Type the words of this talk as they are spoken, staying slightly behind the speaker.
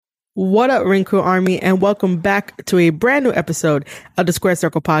What up, Ring Crew Army, and welcome back to a brand new episode of the Square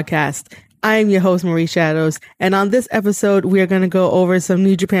Circle Podcast. I am your host, Marie Shadows, and on this episode, we are going to go over some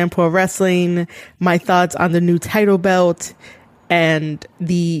New Japan Pro Wrestling, my thoughts on the new title belt, and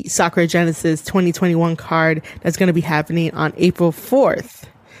the Sakura Genesis 2021 card that's going to be happening on April 4th,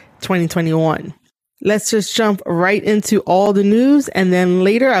 2021. Let's just jump right into all the news, and then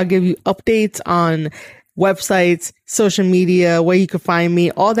later I'll give you updates on websites, social media, where you can find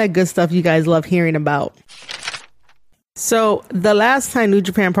me, all that good stuff you guys love hearing about. So the last time New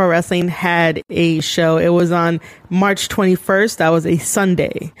Japan Pro Wrestling had a show, it was on March 21st. That was a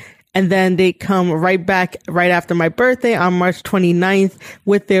Sunday. And then they come right back right after my birthday on March 29th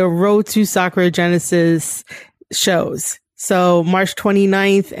with their Road to Sakura Genesis shows. So March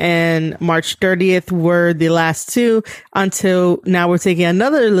 29th and March 30th were the last two until now we're taking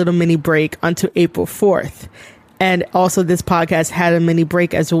another little mini break until April 4th. And also this podcast had a mini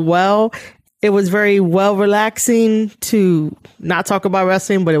break as well. It was very well relaxing to not talk about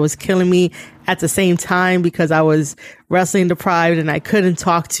wrestling, but it was killing me at the same time because I was wrestling deprived and I couldn't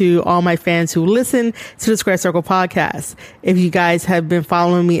talk to all my fans who listen to the Square Circle Podcast. If you guys have been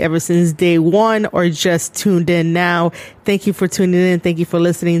following me ever since day one or just tuned in now, thank you for tuning in. Thank you for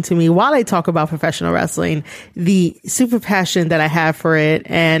listening to me while I talk about professional wrestling, the super passion that I have for it,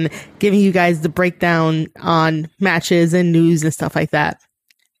 and giving you guys the breakdown on matches and news and stuff like that.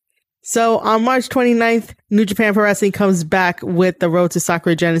 So on March 29th, New Japan Pro Wrestling comes back with the Road to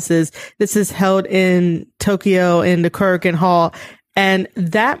Sakura Genesis. This is held in Tokyo in the Korakuen Hall. And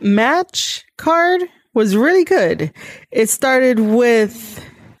that match card was really good. It started with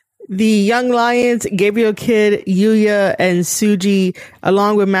the Young Lions, Gabriel Kidd, Yuya, and Tsuji,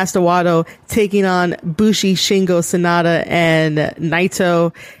 along with Master Wato, taking on Bushi, Shingo, Sanada, and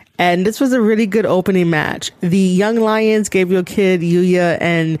Naito. And this was a really good opening match. The Young Lions, Gabriel Kidd, Yuya,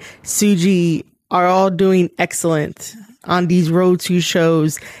 and Tsuji are all doing excellent on these Road 2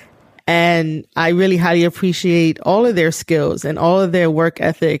 shows. And I really highly appreciate all of their skills and all of their work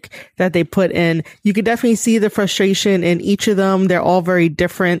ethic that they put in. You could definitely see the frustration in each of them. They're all very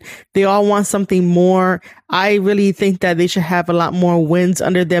different. They all want something more. I really think that they should have a lot more wins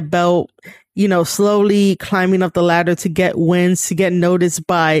under their belt. You know, slowly climbing up the ladder to get wins, to get noticed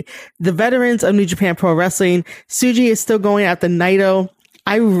by the veterans of New Japan Pro Wrestling. Tsuji is still going after Naito.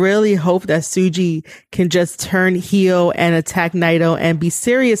 I really hope that Tsuji can just turn heel and attack Naito and be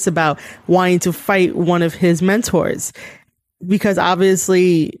serious about wanting to fight one of his mentors. Because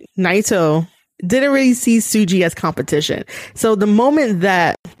obviously Naito didn't really see Tsuji as competition. So the moment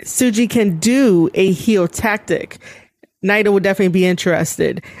that Tsuji can do a heel tactic, Naito would definitely be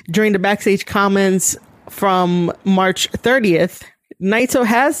interested. During the backstage comments from March 30th, Naito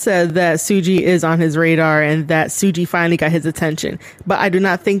has said that Tsuji is on his radar and that Tsuji finally got his attention. But I do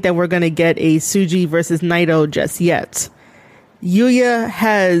not think that we're going to get a Tsuji versus Naito just yet. Yuya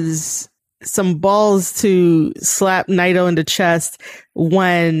has some balls to slap Naito in the chest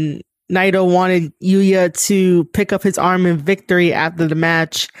when Naito wanted Yuya to pick up his arm in victory after the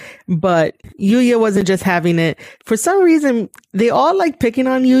match, but Yuya wasn't just having it. For some reason, they all like picking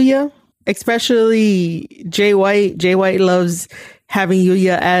on Yuya, especially Jay White. Jay White loves having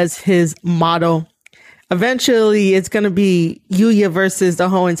Yuya as his model. Eventually, it's going to be Yuya versus the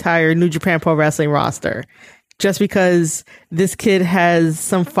whole entire New Japan Pro Wrestling roster. Just because this kid has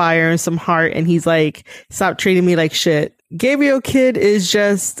some fire and some heart and he's like, stop treating me like shit. Gabriel Kidd is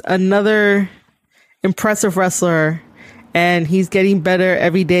just another impressive wrestler and he's getting better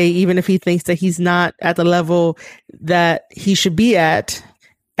every day, even if he thinks that he's not at the level that he should be at.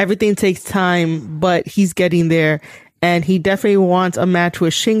 Everything takes time, but he's getting there and he definitely wants a match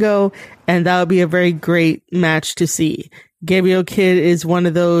with Shingo, and that would be a very great match to see. Gabriel Kidd is one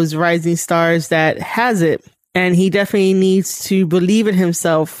of those rising stars that has it, and he definitely needs to believe in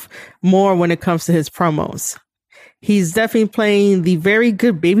himself more when it comes to his promos. He's definitely playing the very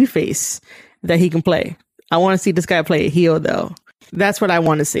good babyface that he can play. I want to see this guy play a heel, though. That's what I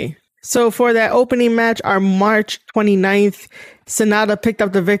want to see. So for that opening match, on March 29th, Sanada picked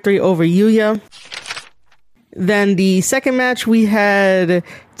up the victory over Yuya. Then the second match, we had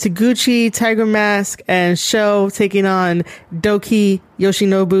Taguchi, Tiger Mask, and Sho taking on Doki,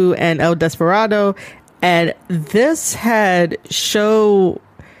 Yoshinobu, and El Desperado. And this had Sho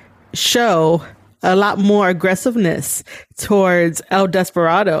a lot more aggressiveness towards El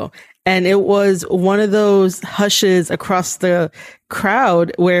Desperado. And it was one of those hushes across the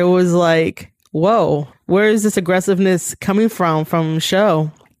crowd where it was like, whoa, where is this aggressiveness coming from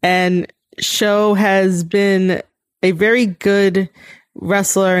Sho? And Sho has been a very good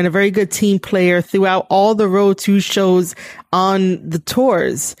wrestler and a very good team player throughout all the Road 2 shows on the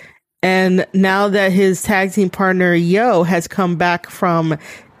tours. And now that his tag team partner Yo has come back from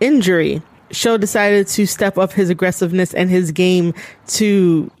injury, Sho decided to step up his aggressiveness and his game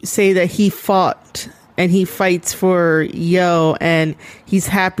to say that he fought and he fights for Yo, and he's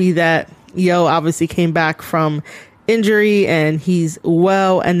happy that Yo obviously came back from injury and he's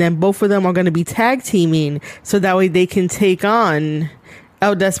well, and then both of them are going to be tag teaming so that way they can take on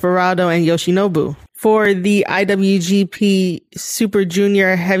El Desperado and Yoshinobu for the IWGP Super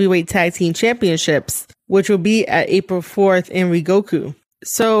Junior Heavyweight Tag Team Championships, which will be at April 4th in Rigoku.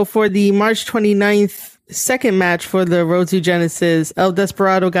 So for the March 29th second match for the Road to Genesis, El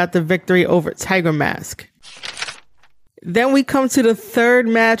Desperado got the victory over Tiger Mask. Then we come to the third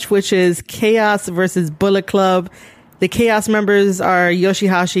match, which is Chaos versus Bullet Club. The Chaos members are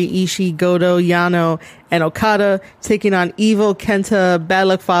Yoshihashi, Ishii, Goto, Yano, and Okada, taking on Evil, Kenta, Bad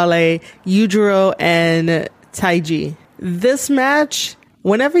Luck Fale, Yujiro, and Taiji. This match,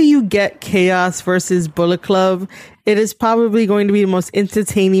 whenever you get Chaos versus Bullet Club, it is probably going to be the most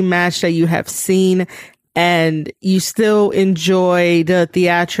entertaining match that you have seen, and you still enjoy the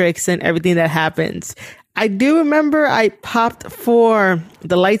theatrics and everything that happens. I do remember I popped for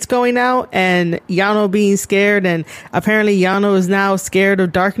the lights going out and Yano being scared, and apparently Yano is now scared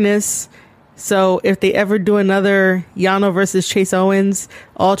of darkness. So if they ever do another Yano versus Chase Owens,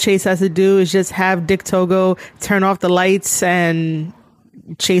 all Chase has to do is just have Dick Togo turn off the lights and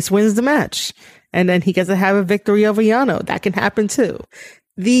Chase wins the match. And then he gets to have a victory over Yano. That can happen too.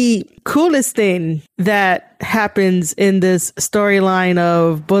 The coolest thing that happens in this storyline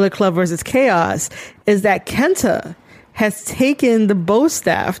of Bullet Club versus Chaos is that Kenta has taken the bow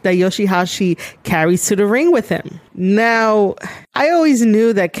staff that Yoshihashi carries to the ring with him. Now, I always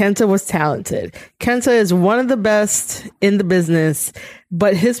knew that Kenta was talented. Kenta is one of the best in the business,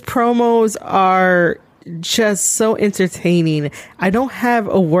 but his promos are just so entertaining. I don't have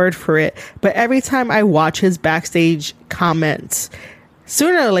a word for it, but every time I watch his backstage comments,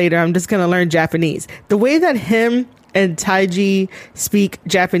 sooner or later, I'm just going to learn Japanese. The way that him and Taiji speak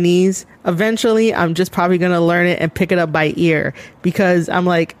Japanese, eventually I'm just probably going to learn it and pick it up by ear, because I'm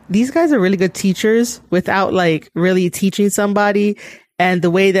like, these guys are really good teachers without like really teaching somebody. And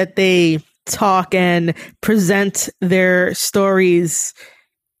the way that they talk and present their stories,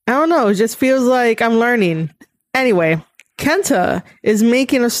 I don't know, it just feels like I'm learning. Anyway, Kenta is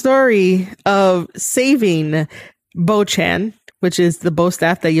making a story of saving Bo-chan, which is the bow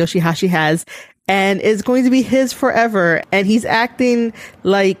staff that Yoshihashi has, and is going to be his forever. And he's acting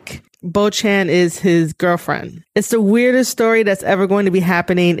like Bo-chan is his girlfriend. It's the weirdest story that's ever going to be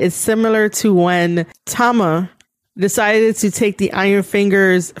happening. It's similar to when Tama decided to take the Iron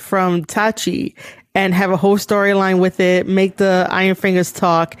Fingers from Tachi and have a whole storyline with it, make the Iron Fingers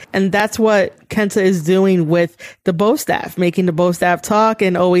talk. And that's what Kenta is doing with the bow staff, making the bow staff talk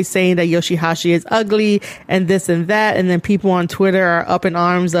and always saying that Yoshihashi is ugly and this and that. And then people on Twitter are up in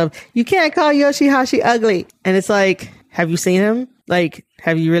arms of, you can't call Yoshihashi ugly. And it's like, have you seen him? Like,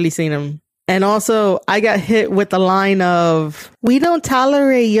 have you really seen him? And also, I got hit with the line of, we don't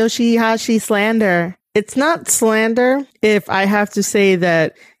tolerate Yoshihashi slander. It's not slander if I have to say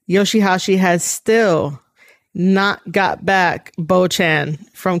that Yoshihashi has still not got back Bo-chan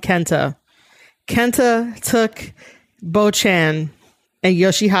from Kenta. Kenta took Bo-chan and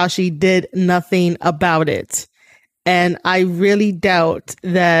Yoshihashi did nothing about it. And I really doubt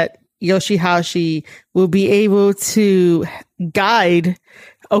that Yoshihashi will be able to guide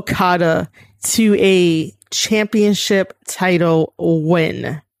Okada to a championship title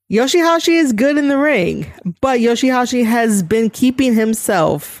win. Yoshihashi is good in the ring, but Yoshihashi has been keeping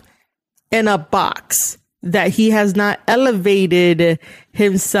himself in a box that he has not elevated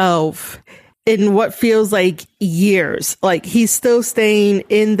himself in what feels like years. Like, he's still staying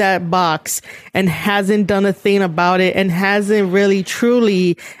in that box and hasn't done a thing about it and hasn't really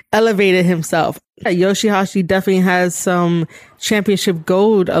truly elevated himself. Yoshihashi definitely has some championship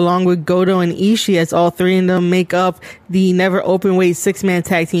gold along with Goto and Ishii, as all three of them make up the never open weight 6-man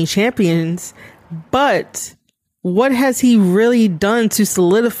tag team champions. But what has he really done to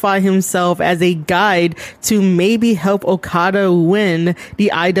solidify himself as a guide to maybe help Okada win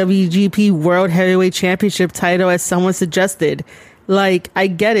the IWGP World Heavyweight Championship title, as someone suggested? Like, I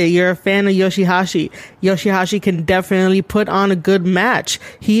get it. You're a fan of Yoshihashi. Yoshihashi can definitely put on a good match.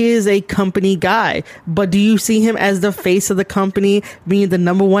 He is a company guy. But do you see him as the face of the company, being the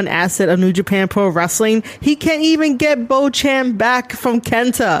number one asset of New Japan Pro Wrestling? He can't even get Bo-chan back from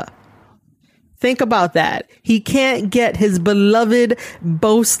Kenta. Think about that. He can't get his beloved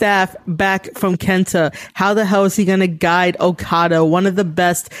bow staff back from Kenta. How the hell is he going to guide Okada, one of the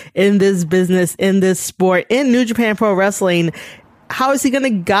best in this business, in this sport, in New Japan Pro Wrestling? how is he going to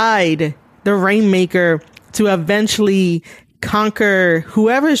guide the Rainmaker to eventually conquer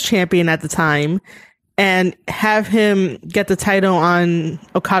whoever's champion at the time and have him get the title on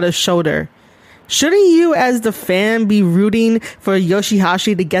Okada's shoulder? Shouldn't you, as the fan, be rooting for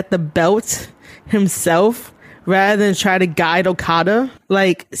Yoshihashi to get the belt himself rather than try to guide Okada?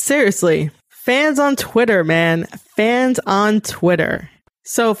 Like, seriously. Fans on Twitter, man. Fans on Twitter.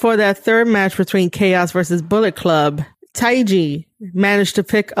 So for that third match between Chaos versus Bullet Club, Taiji managed to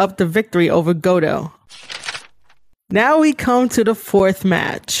pick up the victory over Goto. Now we come to the fourth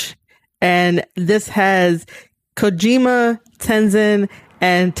match. And this has Kojima, Tenzin,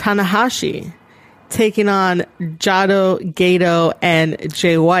 and Tanahashi taking on Jado, Gato, and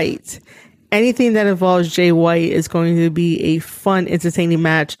Jay White. Anything that involves Jay White is going to be a fun, entertaining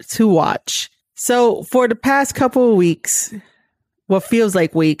match to watch. So for the past couple of weeks, what feels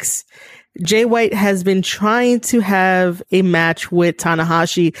like weeks, Jay White has been trying to have a match with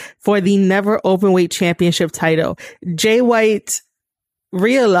Tanahashi for the Never Openweight Championship title. Jay White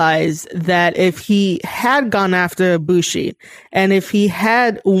realized that if he had gone after Ibushi and if he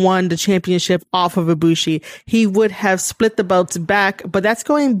had won the championship off of Ibushi, he would have split the belts back, but that's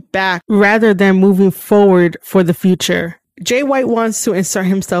going back rather than moving forward for the future. Jay White wants to insert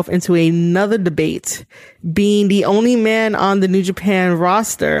himself into another debate, being the only man on the New Japan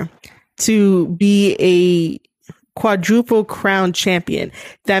roster to be a quadruple crown champion.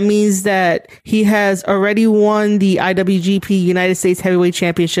 That means that he has already won the IWGP United States Heavyweight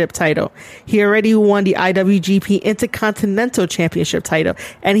Championship title. He already won the IWGP Intercontinental Championship title.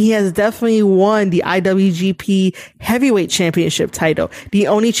 And he has definitely won the IWGP Heavyweight Championship title. The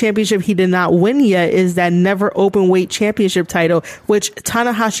only championship he did not win yet is that Never Openweight Championship title, which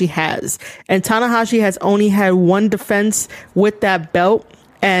Tanahashi has. And Tanahashi has only had one defense with that belt.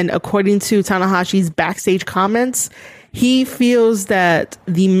 And according to Tanahashi's backstage comments, he feels that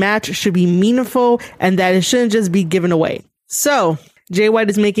the match should be meaningful and that it shouldn't just be given away. So Jay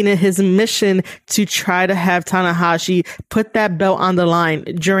White is making it his mission to try to have Tanahashi put that belt on the line.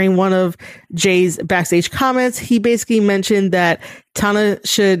 During one of Jay's backstage comments, he basically mentioned that Tana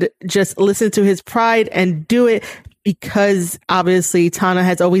should just listen to his pride and do it, because obviously Tana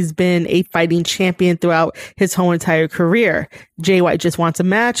has always been a fighting champion throughout his whole entire career. Jay White just wants a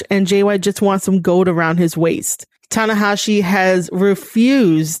match, and Jay White just wants some gold around his waist. Tanahashi has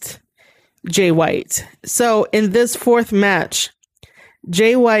refused Jay White. So in this fourth match,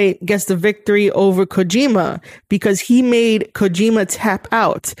 Jay White gets the victory over Kojima because he made Kojima tap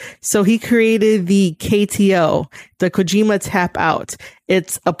out. So he created the KTO, the Kojima tap out.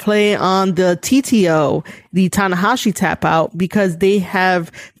 It's a play on the TTO, the Tanahashi tap out, because they have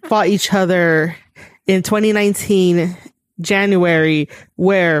fought each other in 2019 January,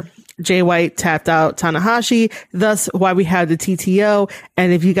 where Jay White tapped out Tanahashi, thus why we have the TTO.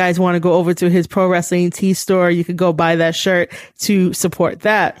 And if you guys want to go over to his Pro Wrestling Tee store, you could go buy that shirt to support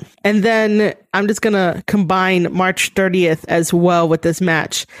that. And then I'm just going to combine March 30th as well with this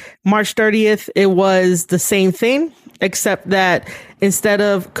match. March 30th, it was the same thing, except that instead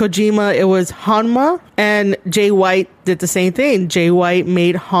of Kojima, it was Hanma, and Jay White did the same thing. Jay White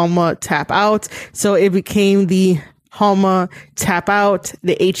made Hanma tap out. So it became the Hanma tap out,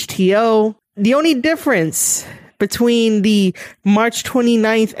 the HTO. The only difference between the March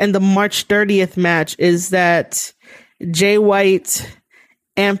 29th and the March 30th match is that Jay White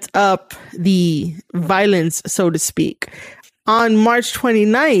amped up the violence, so to speak. On March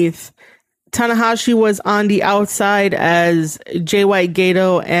 29th, Tanahashi was on the outside as Jay White,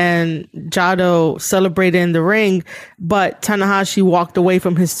 Gato, and Jado celebrated in the ring, but Tanahashi walked away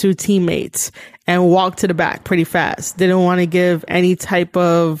from his two teammates and walked to the back pretty fast. Didn't want to give any type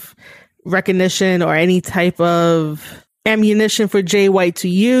of recognition or any type of ammunition for Jay White to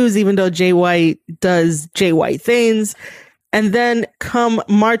use, even though Jay White does Jay White things. And then come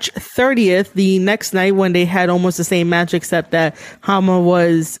March 30th, the next night, when they had almost the same match, except that Hanma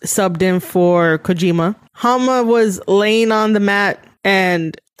was subbed in for Kojima. Hanma was laying on the mat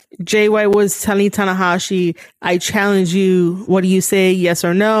and Jay White was telling Tanahashi, I challenge you. What do you say? Yes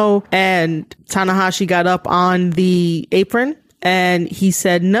or no? And Tanahashi got up on the apron and he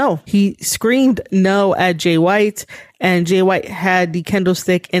said no. He screamed no at Jay White, and Jay White had the kendo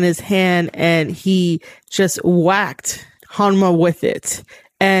stick in his hand and he just whacked Hanma with it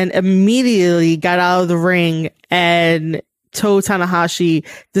and immediately got out of the ring and told Tanahashi,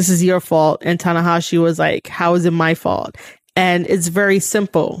 this is your fault. And Tanahashi was like, how is it my fault? And it's very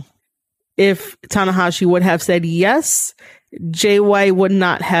simple. If Tanahashi would have said yes, Jay White would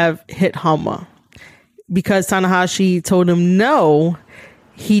not have hit Hanma. Because Tanahashi told him no,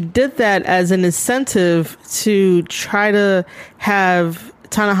 he did that as an incentive to try to have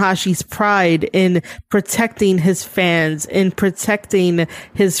Tanahashi's pride in protecting his fans, in protecting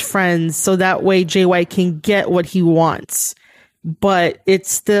his friends, so that way Jay White can get what he wants. But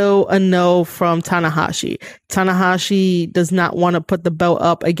it's still a no from Tanahashi. Tanahashi does not want to put the belt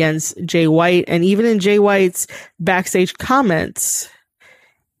up against Jay White. And even in Jay White's backstage comments,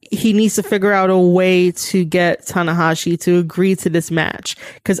 he needs to figure out a way to get Tanahashi to agree to this match,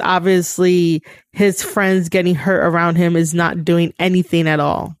 because obviously his friends getting hurt around him is not doing anything at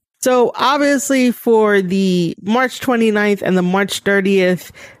all. So obviously for the March 29th and the March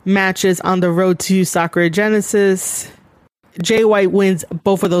 30th matches on the road to Sakura Genesis, Jay White wins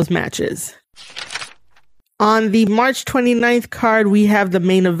both of those matches. On the March 29th card, we have the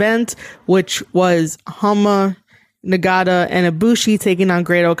main event, which was Honma, Nagata, and Ibushi taking on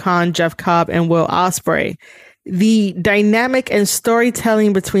Great-O-Khan, Jeff Cobb, and Will Ospreay. The dynamic and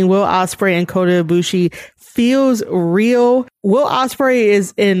storytelling between Will Ospreay and Kota Ibushi feels real. Will Ospreay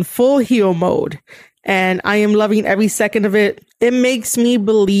is in full heel mode, and I am loving every second of it. It makes me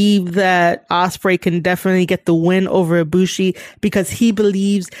believe that Ospreay can definitely get the win over Ibushi because he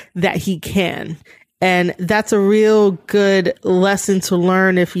believes that he can. And that's a real good lesson to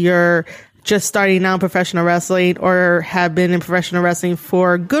learn if you're just starting out in professional wrestling or have been in professional wrestling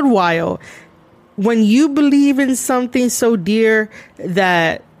for a good while. When you believe in something so dear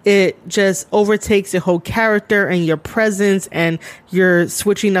that it just overtakes your whole character and your presence, and you're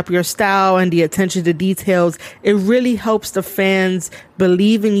switching up your style and the attention to details, it really helps the fans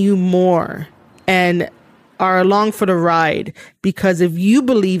believe in you more and are along for the ride. Because if you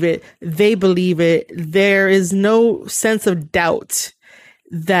believe it, they believe it. There is no sense of doubt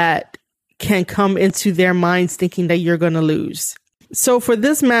that can come into their minds thinking that you're going to lose. So for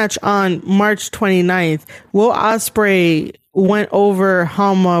this match on March 29th, Will Ospreay went over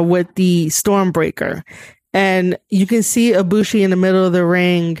Honma with the Stormbreaker. And you can see Ibushi in the middle of the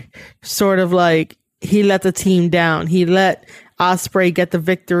ring, sort of like he let the team down. He let Ospreay get the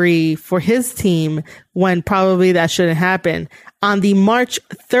victory for his team when probably that shouldn't happen. On the March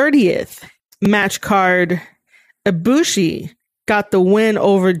 30th match card, Ibushi got the win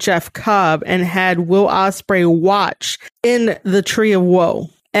over Jeff Cobb and had Will Ospreay watch in the Tree of Woe.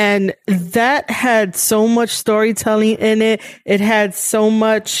 And that had so much storytelling in it. It had so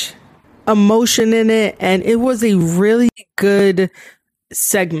much emotion in it. And it was a really good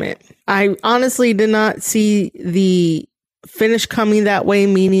segment. I honestly did not see the finish coming that way,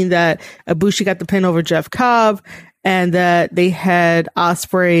 meaning that Ibushi got the pin over Jeff Cobb and that they had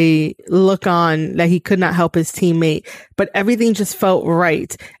Ospreay look on that he could not help his teammate. But everything just felt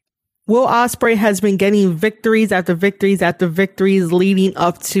right. Will Ospreay has been getting victories after victories after victories leading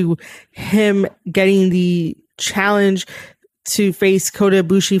up to him getting the challenge to face Kota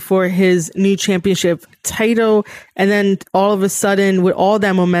Ibushi for his new championship title. And then all of a sudden, with all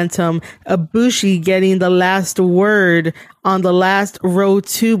that momentum, Ibushi getting the last word on the last Road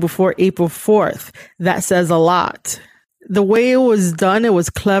 2 before April 4th. That says a lot. The way it was done, it was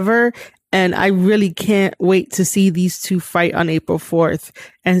clever. And I really can't wait to see these two fight on April 4th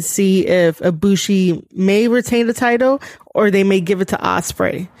and see if Ibushi may retain the title or they may give it to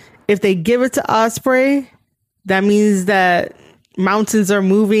Ospreay. If they give it to Ospreay, that means that mountains are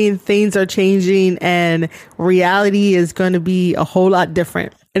moving, things are changing, and reality is going to be a whole lot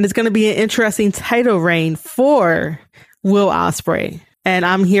different. And it's going to be an interesting title reign for Will Ospreay. And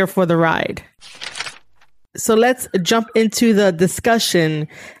I'm here for the ride. So let's jump into the discussion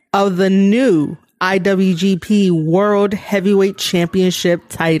of the new IWGP World Heavyweight Championship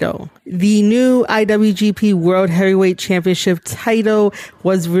title. The new IWGP World Heavyweight Championship title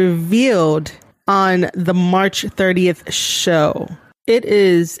was revealed on the March 30th show. It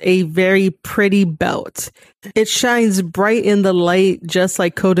is a very pretty belt. It shines bright in the light, just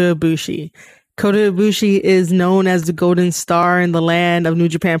like Kota Ibushi. Kota Ibushi is known as the Golden Star in the land of New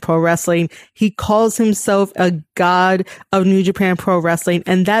Japan Pro Wrestling. He calls himself a god of New Japan Pro Wrestling,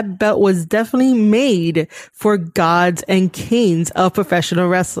 and that belt was definitely made for gods and kings of professional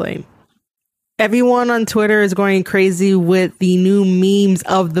wrestling. Everyone on Twitter is going crazy with the new memes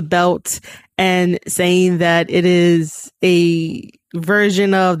of the belt and saying that it is a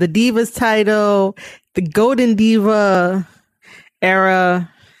version of the Divas title, the Golden Diva era,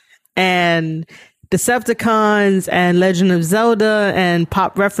 and Decepticons and Legend of Zelda and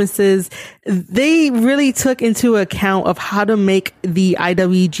pop references. They really took into account of how to make the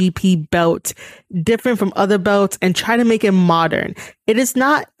IWGP belt different from other belts and try to make it modern. It is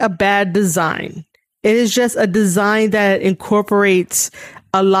not a bad design. It is just a design that incorporates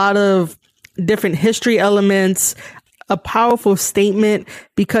a lot of different history elements, a powerful statement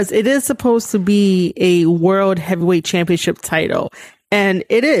because it is supposed to be a world heavyweight championship title. And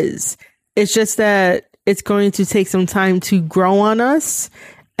it is. It's just that it's going to take some time to grow on us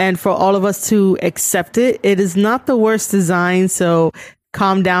and for all of us to accept it. It is not the worst design, so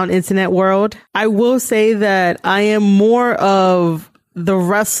calm down, internet world. I will say that I am more of the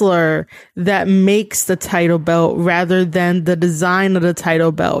wrestler that makes the title belt rather than the design of the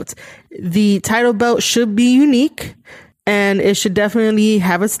title belt. The title belt should be unique and it should definitely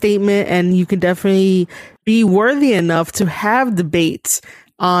have a statement, and you can definitely be worthy enough to have debates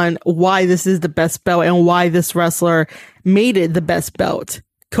on why this is the best belt and why this wrestler made it the best belt.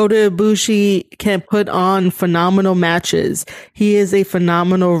 Kota Ibushi can put on phenomenal matches. He is a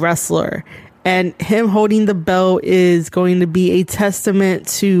phenomenal wrestler. And him holding the belt is going to be a testament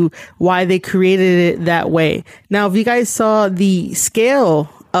to why they created it that way. Now, if you guys saw the scale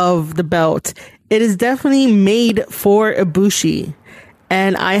of the belt, it is definitely made for Ibushi.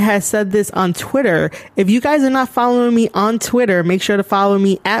 And I had said this on Twitter. If you guys are not following me on Twitter, make sure to follow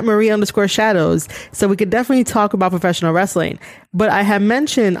me at Marie_Shadows so we could definitely talk about professional wrestling. But I have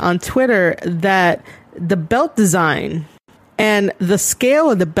mentioned on Twitter that the belt design and the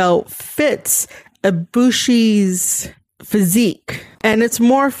scale of the belt fits Ibushi's physique. And it's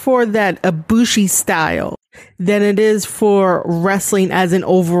more for that Ibushi style than it is for wrestling as an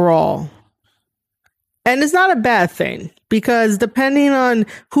overall. And it's not a bad thing, because depending on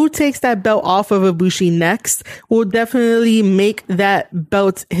who takes that belt off of Ibushi next will definitely make that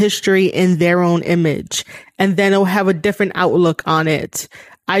belt's history in their own image. And then it'll have a different outlook on it.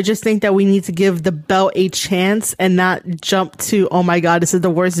 I just think that we need to give the belt a chance and not jump to, oh my God, this is the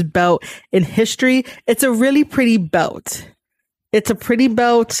worst belt in history. It's a really pretty belt. It's a pretty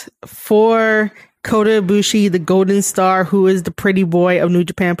belt for Kota Ibushi, the Golden Star, who is the pretty boy of New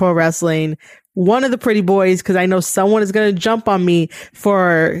Japan Pro Wrestling. One of the pretty boys, because I know someone is going to jump on me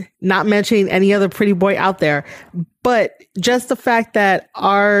for not mentioning any other pretty boy out there. But just the fact that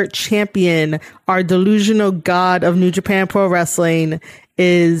our champion, our delusional god of New Japan Pro Wrestling,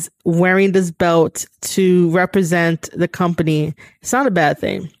 is wearing this belt to represent the company, it's not a bad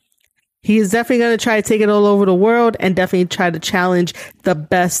thing. He is definitely going to try to take it all over the world and definitely try to challenge the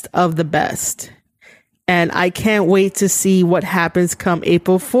best of the best. And I can't wait to see what happens come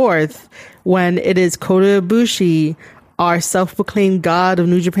April 4th when it is Kota Ibushi, our self-proclaimed god of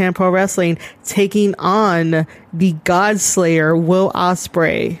New Japan Pro Wrestling, taking on the God Slayer Will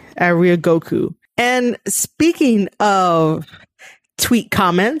Ospreay at Ryogoku. And speaking of tweet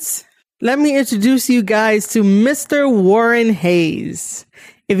comments, let me introduce you guys to Mr. Warren Hayes.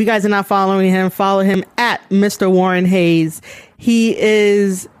 If you guys are not following him, follow him at Mr. Warren Hayes. He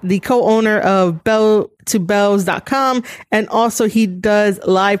is the co-owner of bell2bells.com, and also he does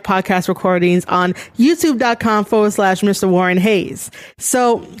live podcast recordings on youtube.com/Mr. Warren Hayes.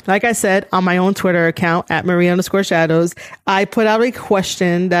 So, like I said, on my own Twitter account at Marie_Shadows, I put out a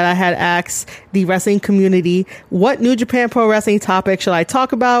question that I had asked the wrestling community: what New Japan Pro Wrestling topic should I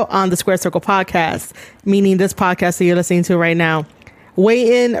talk about on the Square Circle podcast? Meaning this podcast that you're listening to right now.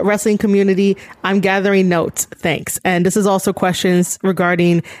 Weigh in, wrestling community. I'm gathering notes. Thanks. And this is also questions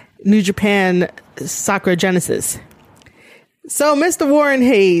regarding New Japan Sakura Genesis. So, Mr. Warren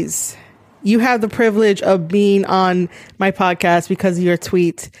Hayes, you have the privilege of being on my podcast because of your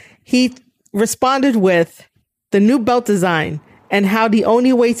tweet. He responded with the new belt design and how the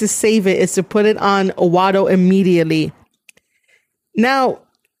only way to save it is to put it on Wado immediately. Now,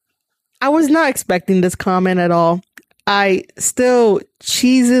 I was not expecting this comment at all. I still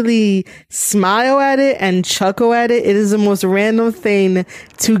cheesily smile at it and chuckle at it. It is the most random thing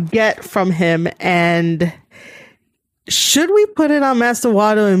to get from him. And should we put it on Master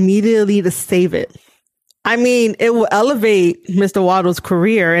Wado immediately to save it? I mean, it will elevate Mr. Wado's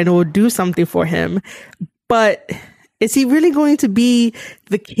career and it will do something for him. But is he really going to be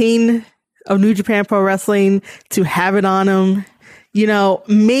the king of New Japan Pro Wrestling to have it on him? You know,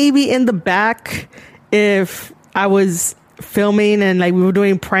 maybe in the back, if I was filming and like we were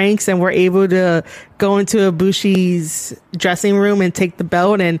doing pranks and we're able to go into Ibushi's dressing room and take the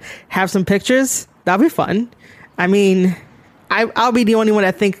belt and have some pictures, that'll be fun. I mean, I'll be the only one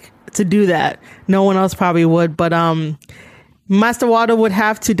that think to do that. No one else probably would, but Master Wado would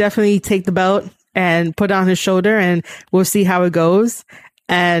have to definitely take the belt and put it on his shoulder, and we'll see how it goes.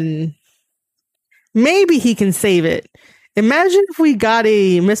 And maybe he can save it. Imagine if we got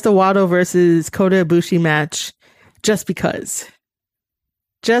a Mr. Wado versus Kota Ibushi match. Just because.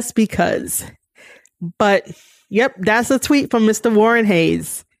 But, yep, that's a tweet from Mr. Warren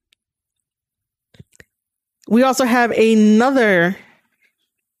Hayes. We also have another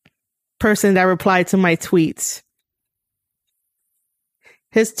person that replied to my tweets.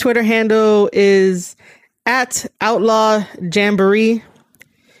 His Twitter handle is at Outlaw Jamboree.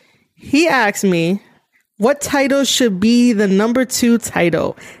 He asked me, what title should be the number 2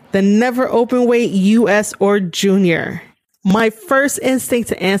 title? The never openweight, US, or junior? My first instinct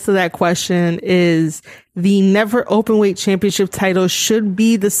to answer that question is the never openweight championship title should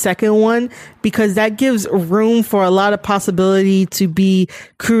be the second one, because that gives room for a lot of possibility to be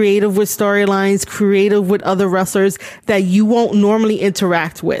creative with storylines, creative with other wrestlers that you won't normally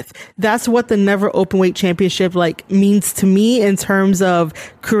interact with. That's what the never openweight championship means to me in terms of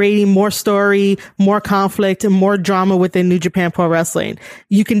creating more story, more conflict, and more drama within New Japan Pro Wrestling.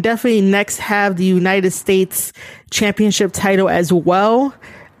 You can definitely next have the United States championship title as well.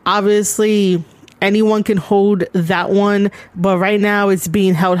 Obviously, anyone can hold that one, but right now it's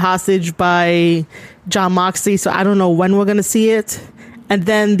being held hostage by Jon Moxley, so I don't know when we're going to see it. And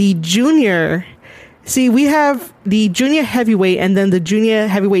then the junior, we have the junior heavyweight and then the junior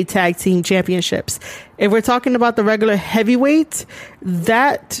heavyweight tag team championships. If we're talking about the regular heavyweight,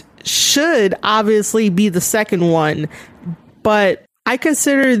 that should obviously be the second one, but I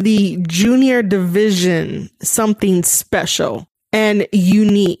consider the junior division something special and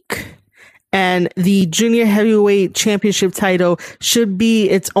unique. And the junior heavyweight championship title should be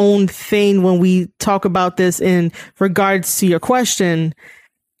its own thing when we talk about this in regards to your question.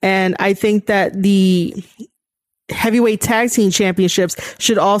 And I think that the heavyweight tag team championships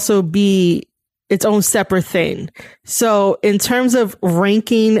should also be its own separate thing. So in terms of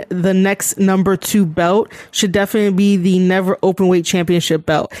ranking, the next number 2 belt should definitely be the never openweight championship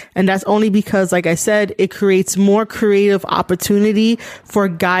belt. And that's only because, like I said, it creates more creative opportunity for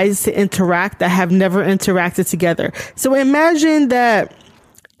guys to interact that have never interacted together. So imagine that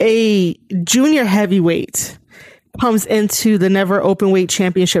a junior heavyweight comes into the never openweight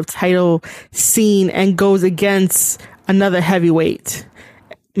championship title scene and goes against another heavyweight.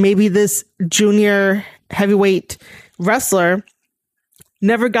 Maybe this junior heavyweight wrestler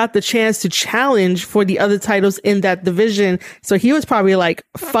never got the chance to challenge for the other titles in that division. So he was probably like,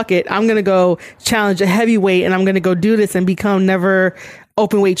 fuck it, I'm going to go challenge a heavyweight and I'm going to go do this and become never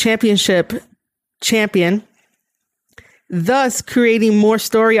openweight championship champion. Thus creating more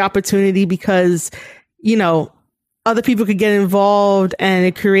story opportunity because, other people could get involved and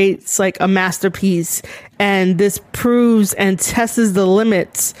it creates a masterpiece. And this proves and tests the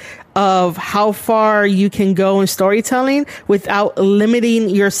limits of how far you can go in storytelling without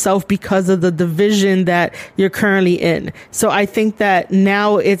limiting yourself because of the division that you're currently in. So I think that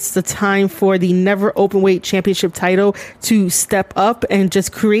now it's the time for the never openweight championship title to step up and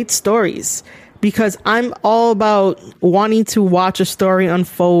just create stories. Because I'm all about wanting to watch a story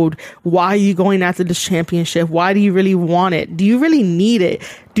unfold. Why are you going after this championship? Why do you really want it? Do you really need it?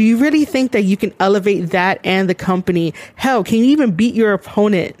 Do you really think that you can elevate that and the company? Hell, can you even beat your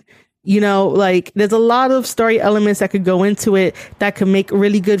opponent? There's a lot of story elements that could go into it that could make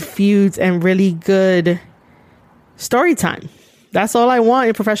really good feuds and really good story time. That's all I want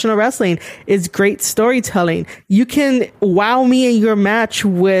in professional wrestling is great storytelling. You can wow me in your match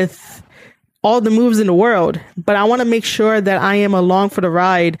with all the moves in the world, but I want to make sure that I am along for the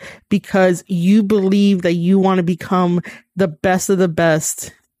ride because you believe that you want to become the best of the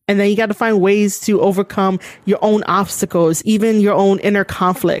best. And then you got to find ways to overcome your own obstacles, even your own inner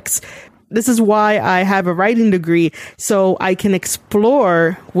conflicts. This is why I have a writing degree, so I can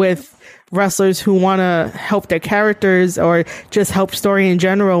explore with wrestlers who want to help their characters or just help story in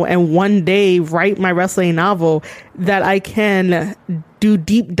general, and one day write my wrestling novel that I can do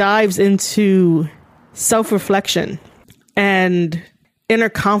deep dives into self-reflection and inner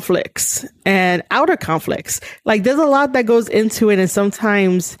conflicts and outer conflicts. There's a lot that goes into it, and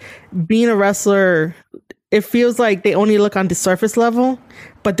sometimes being a wrestler, it feels like they only look on the surface level,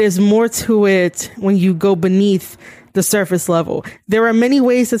 but there's more to it when you go beneath the surface level. There are many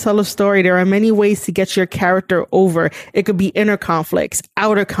ways to tell a story. There are many ways to get your character over. It could be inner conflicts,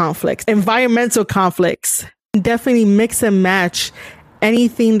 outer conflicts, environmental conflicts. Definitely mix and match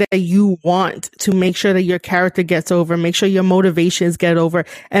anything that you want to make sure that your character gets over, make sure your motivations get over,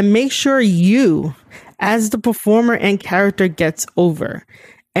 and make sure you, as the performer and character, gets over.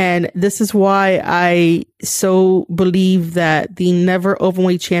 And this is why I so believe that the never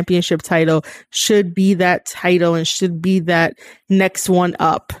openweight championship title should be that title and should be that next one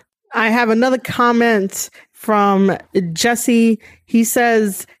up. I have another comment from Jesse. He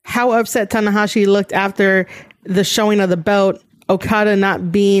says how upset Tanahashi looked after the showing of the belt. Okada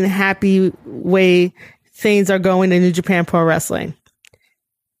not being happy way things are going in New Japan Pro Wrestling.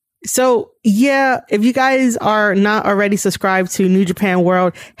 So yeah, if you guys are not already subscribed to New Japan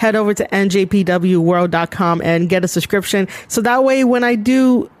World, head over to njpwworld.com and get a subscription. So that way, when I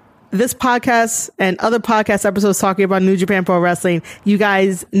do this podcast and other podcast episodes talking about New Japan Pro Wrestling, you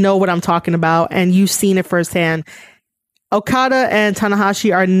guys know what I'm talking about and you've seen it firsthand. Okada and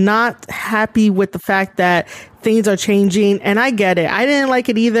Tanahashi are not happy with the fact that things are changing, and I get it. I didn't like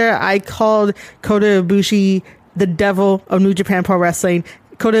it either. I called Kota Ibushi the devil of New Japan Pro Wrestling.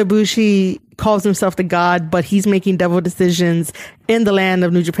 Kota Ibushi calls himself the god, but he's making devil decisions in the land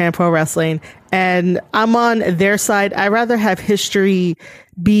of New Japan Pro Wrestling. And I'm on their side. I'd rather have history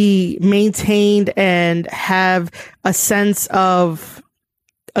be maintained and have a sense of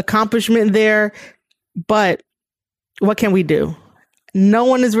accomplishment there. But what can we do? No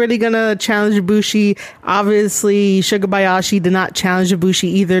one is really going to challenge Ibushi. Obviously, Sugar Bayashi did not challenge Ibushi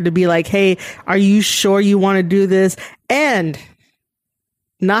either to be like, hey, are you sure you want to do this? And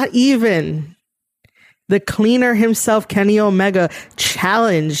not even the cleaner himself, Kenny Omega,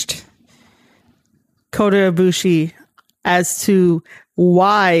 challenged Kota Ibushi as to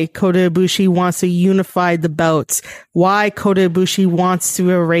why Kota Ibushi wants to unify the belts, why Kota Ibushi wants to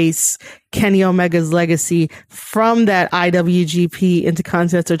erase Kenny Omega's legacy from that IWGP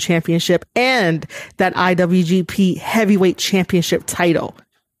Intercontinental Championship and that IWGP Heavyweight Championship title.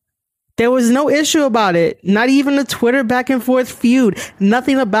 There was no issue about it. Not even a Twitter back and forth feud.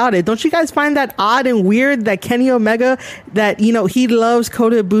 Nothing about it. Don't you guys find that odd and weird that Kenny Omega, that, you know, he loves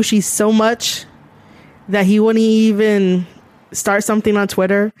Kota Ibushi so much that he wouldn't even start something on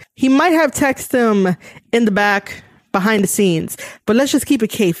Twitter? He might have texted him in the back behind the scenes, but let's just keep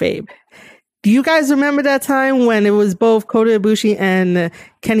it kayfabe. Do you guys remember that time when it was both Kota Ibushi and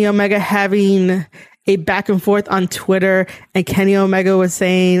Kenny Omega having a back and forth on Twitter, and Kenny Omega was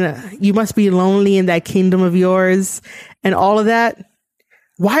saying, you must be lonely in that kingdom of yours and all of that?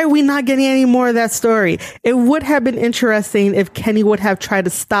 Why are we not getting any more of that story? It would have been interesting if Kenny would have tried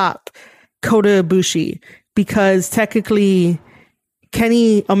to stop Kota Ibushi, because technically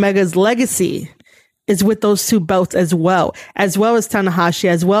Kenny Omega's legacy is with those two belts as well as Tanahashi,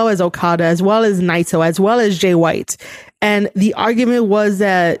 as well as Okada, as well as Naito, as well as Jay White. And the argument was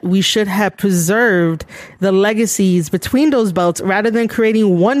that we should have preserved the legacies between those belts rather than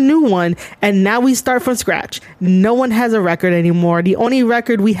creating one new one. And now we start from scratch. No one has a record anymore. The only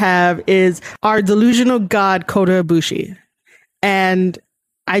record we have is our delusional god, Kota Ibushi. And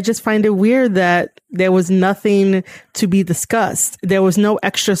I just find it weird that there was nothing to be discussed. There was no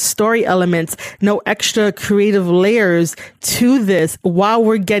extra story elements, no extra creative layers to this while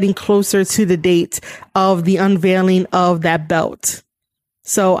we're getting closer to the date of the unveiling of that belt.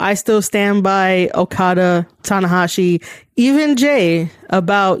 So I still stand by Okada, Tanahashi, even Jay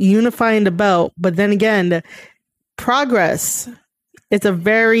about unifying the belt. But then again, progress, it's a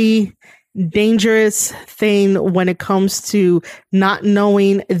very dangerous thing when it comes to not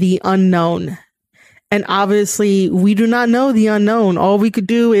knowing the unknown. And obviously, we do not know the unknown. All we could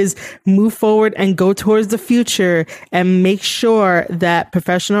do is move forward and go towards the future and make sure that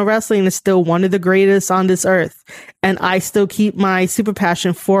professional wrestling is still one of the greatest on this earth. And I still keep my super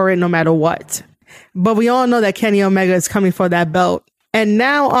passion for it no matter what. But we all know that Kenny Omega is coming for that belt. And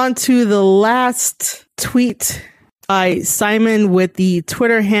now on to the last tweet by Simon with the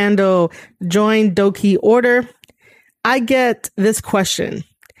Twitter handle Join Doki Order. I get this question.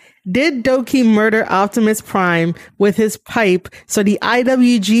 Did Doki murder Optimus Prime with his pipe so the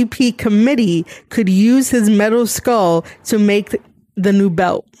IWGP committee could use his metal skull to make the new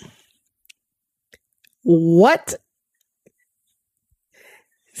belt? What?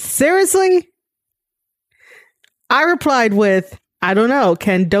 Seriously? I replied with, I don't know.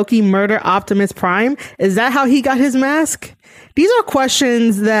 Can Doki murder Optimus Prime? Is that how he got his mask? These are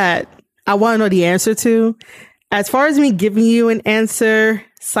questions that I want to know the answer to. As far as me giving you an answer,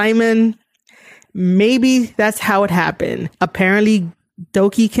 Simon, maybe that's how it happened. Apparently,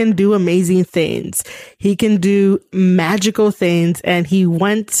 Doki can do amazing things. He can do magical things, and he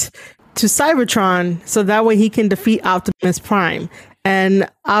went to Cybertron so that way he can defeat Optimus Prime. And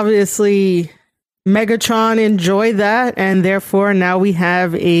obviously, Megatron enjoyed that, and therefore now we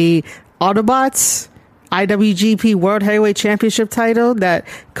have a Autobots IWGP World Heavyweight Championship title that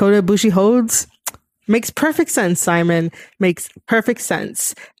Kota Ibushi holds. Makes perfect sense, Simon. Makes perfect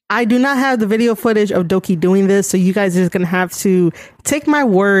sense. I do not have the video footage of Doki doing this, so you guys are just going to have to take my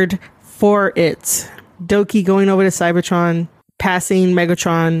word for it. Doki going over to Cybertron, passing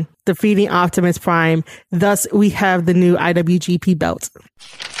Megatron, defeating Optimus Prime. Thus, we have the new IWGP belt.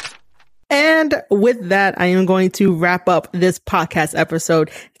 And with that, I am going to wrap up this podcast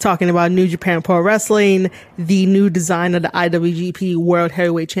episode talking about New Japan Pro Wrestling, the new design of the IWGP World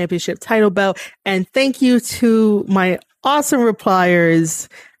Heavyweight Championship title belt. And thank you to my awesome repliers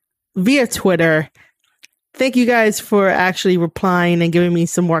via Twitter. Thank you guys for actually replying and giving me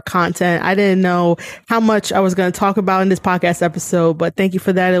some more content. I didn't know how much I was going to talk about in this podcast episode, but thank you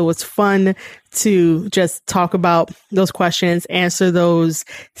for that. It was fun to just talk about those questions, answer those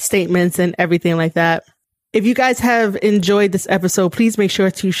statements and everything like that. If you guys have enjoyed this episode, please make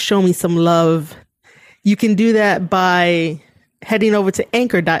sure to show me some love. You can do that by heading over to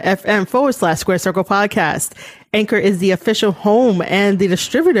anchor.fm/Square Circle Podcast. Anchor is the official home and the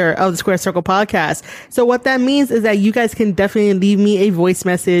distributor of the Square Circle Podcast. So what that means is that you guys can definitely leave me a voice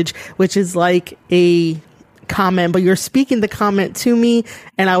message, which is like a comment, but you're speaking the comment to me,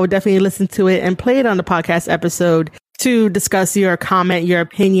 and I would definitely listen to it and play it on the podcast episode to discuss your comment, your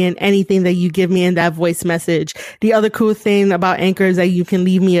opinion, anything that you give me in that voice message. The other cool thing about Anchor is that you can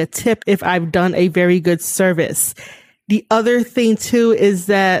leave me a tip if I've done a very good service. The other thing too is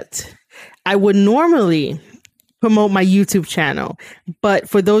that I would normally promote my YouTube channel, but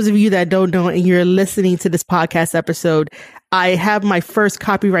for those of you that don't know and you're listening to this podcast episode, I have my first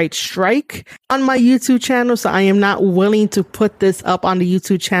copyright strike on my YouTube channel, so I am not willing to put this up on the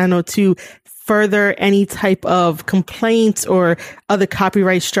YouTube channel to further any type of complaints or other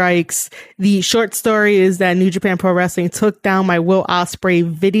copyright strikes. The short story is that New Japan Pro Wrestling took down my Will Ospreay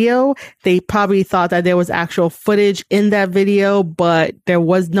video. They probably thought that there was actual footage in that video, but there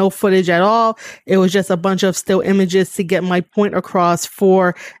was no footage at all. It was just a bunch of still images to get my point across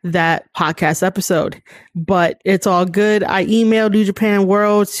for that podcast episode. But it's all good. I emailed New Japan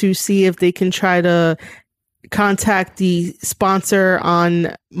World to see if they can try to contact the sponsor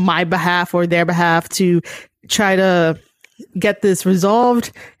on my behalf or their behalf to try to get this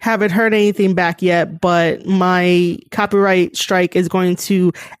resolved. Haven't heard anything back yet, but my copyright strike is going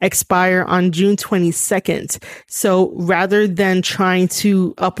to expire on June 22nd. So rather than trying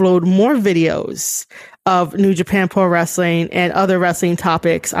to upload more videos of New Japan Pro Wrestling and other wrestling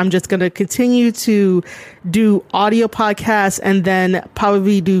topics, I'm just going to continue to do audio podcasts and then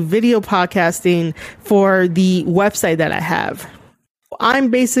probably do video podcasting for the website that I have.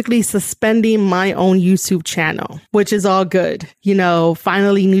 I'm basically suspending my own YouTube channel, which is all good. You know,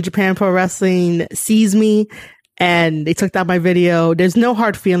 finally New Japan Pro Wrestling sees me and they took down my video. There's no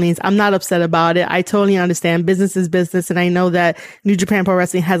hard feelings. I'm not upset about it. I totally understand business is business. And I know that New Japan Pro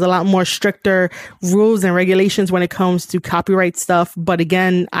Wrestling has a lot more stricter rules and regulations when it comes to copyright stuff. But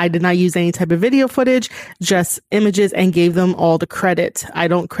again, I did not use any type of video footage, just images, and gave them all the credit. I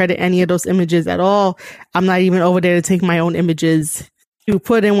don't credit any of those images at all. I'm not even over there to take my own images to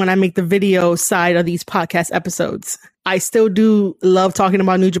put in when I make the video side of these podcast episodes. I still do love talking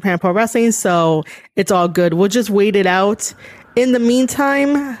about New Japan Pro Wrestling, so it's all good. We'll just wait it out. In the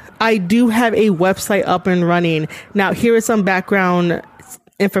meantime, I do have a website up and running. Now, here is some background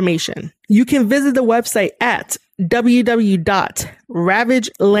information. You can visit the website at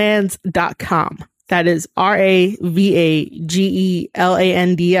www.ravagelands.com. That is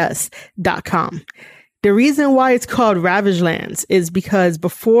RAVAGELANDS.com. The reason why it's called Ravage Lands is because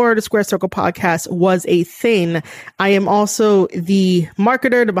before the Square Circle Podcast was a thing, I am also the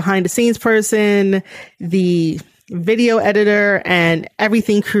marketer, the behind the scenes person, the video editor, and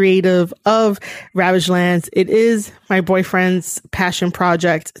everything creative of Ravage Lands. It is my boyfriend's passion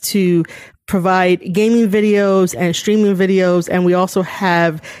project to provide gaming videos and streaming videos. And we also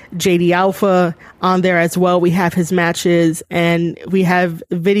have JD Alpha on there as well. We have his matches and we have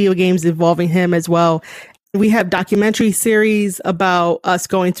video games involving him as well. We have documentary series about us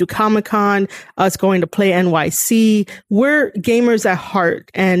going to Comic-Con, us going to Play NYC. We're gamers at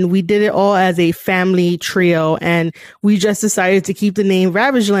heart, and we did it all as a family trio. And we just decided to keep the name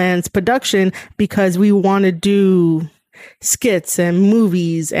Ravage Lands Production because we want to do skits and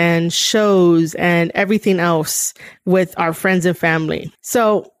movies and shows and everything else with our friends and family.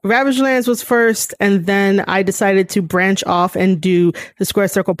 So Ravage Lands was first, and then I decided to branch off and do the Square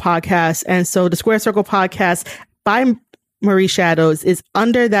Circle Podcast. And so the Square Circle Podcast by Marie Shadows is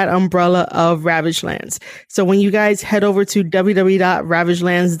under that umbrella of Ravage Lands. So when you guys head over to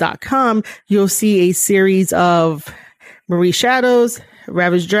www.ravagelands.com, you'll see a series of Marie Shadows,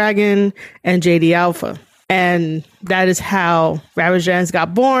 Ravage Dragon, and JD Alpha. And that is how Ravage Lands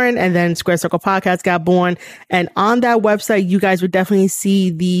got born, and then Square Circle Podcast got born. And on that website, you guys would definitely see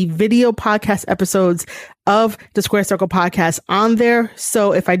the video podcast episodes of the Square Circle Podcast on there.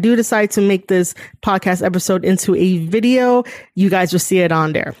 So if I do decide to make this podcast episode into a video, you guys will see it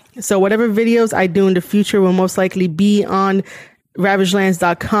on there. So whatever videos I do in the future will most likely be on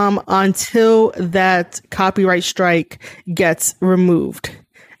ravagelands.com until that copyright strike gets removed.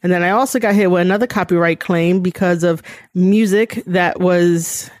 And then I also got hit with another copyright claim because of music that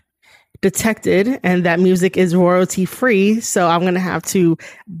was detected, and that music is royalty free. So I'm going to have to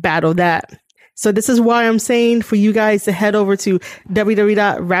battle that. So this is why I'm saying for you guys to head over to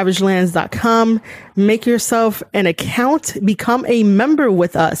www.ravagelands.com, make yourself an account, become a member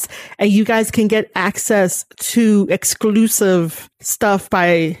with us, and you guys can get access to exclusive stuff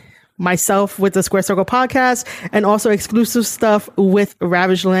by myself with the Square Circle podcast, and also exclusive stuff with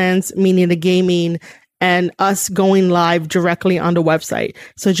Ravage Lands, meaning the gaming, and us going live directly on the website.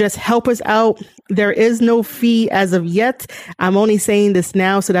 So just help us out. There is no fee as of yet. I'm only saying this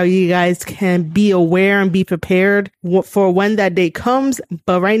now so that you guys can be aware and be prepared for when that day comes.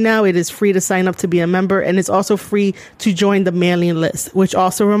 But right now it is free to sign up to be a member, and it's also free to join the mailing list, which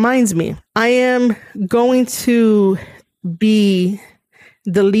also reminds me, I am going to be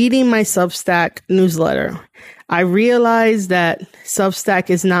deleting my Substack newsletter. I realize that Substack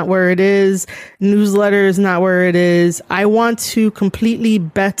is not where it is. Newsletter is not where it is. I want to completely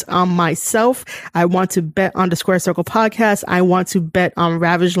bet on myself. I want to bet on the Square Circle podcast. I want to bet on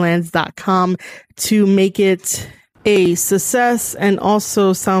ravagelands.com to make it a success and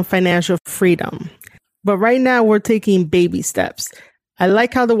also some financial freedom. But right now we're taking baby steps. I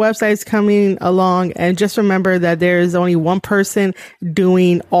like how the website is coming along, and just remember that there is only one person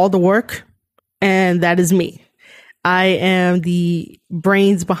doing all the work, and that is me. I am the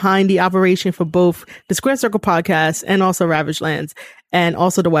brains behind the operation for both the Square Circle podcast and also Ravage Lands, and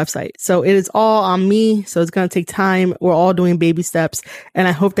also the website. So it is all on me. So it's going to take time. We're all doing baby steps. And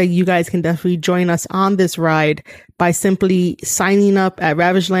I hope that you guys can definitely join us on this ride by simply signing up at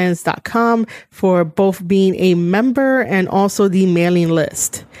ravagelands.com for both being a member and also the mailing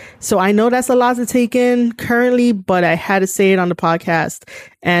list. So I know that's a lot to take in currently, but I had to say it on the podcast,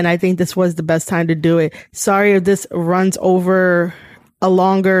 and I think this was the best time to do it. Sorry if this runs over a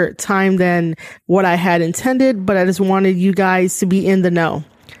longer time than what I had intended, but I just wanted you guys to be in the know.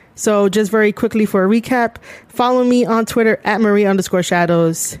 So just very quickly for a recap, follow me on Twitter at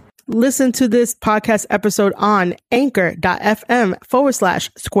Marie_Shadows. Listen to this podcast episode on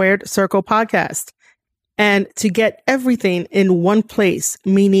anchor.fm/Squared Circle Podcast. And to get everything in one place,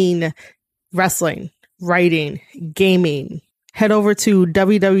 meaning wrestling, writing, gaming, head over to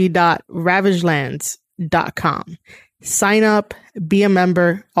www.ravagelands.com. Sign up, be a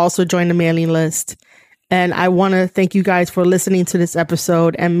member, also join the mailing list. And I want to thank you guys for listening to this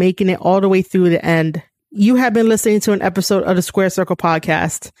episode and making it all the way through the end. You have been listening to an episode of the Square Circle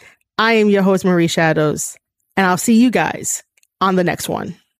podcast. I am your host, Marie Shadows, and I'll see you guys on the next one.